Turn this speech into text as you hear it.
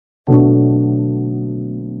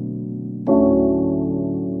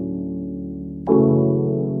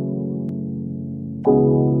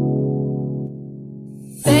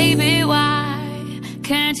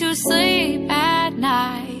you sleep at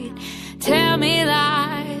night? Tell me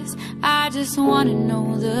lies, I just wanna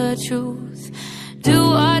know the truth. Do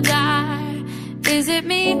or die, is it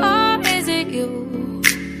me or is it you?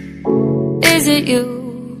 Is it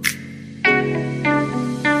you?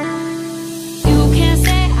 You can't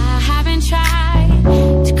say I haven't tried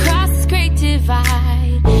to cross this great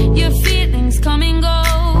divide. Your feelings come and go,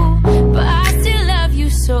 but I still love you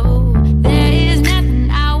so. There is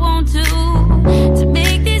nothing I won't do to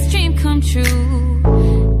make this dream come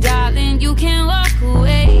true. Darling, you can walk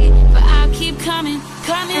away, but I'll keep coming,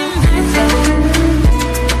 coming back to you.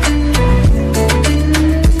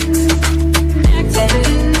 Back to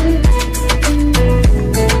you.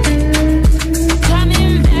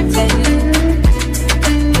 Coming back to you.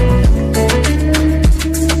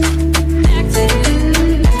 Back to you.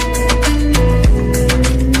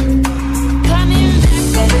 Coming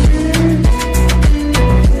back to you.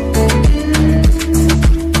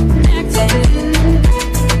 Back to you.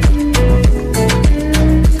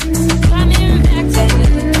 Coming back to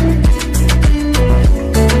you.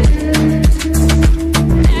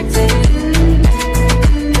 Back to you.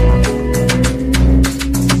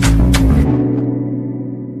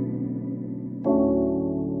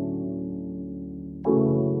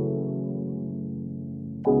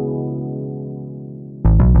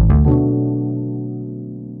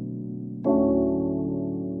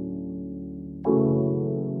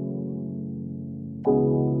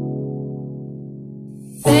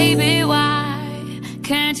 Baby, why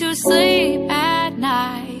can't you sleep at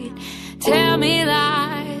night? Tell me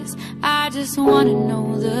lies, I just wanna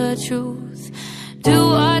know the truth. Do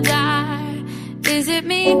or die, is it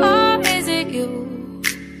me or is it you?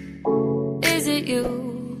 Is it you?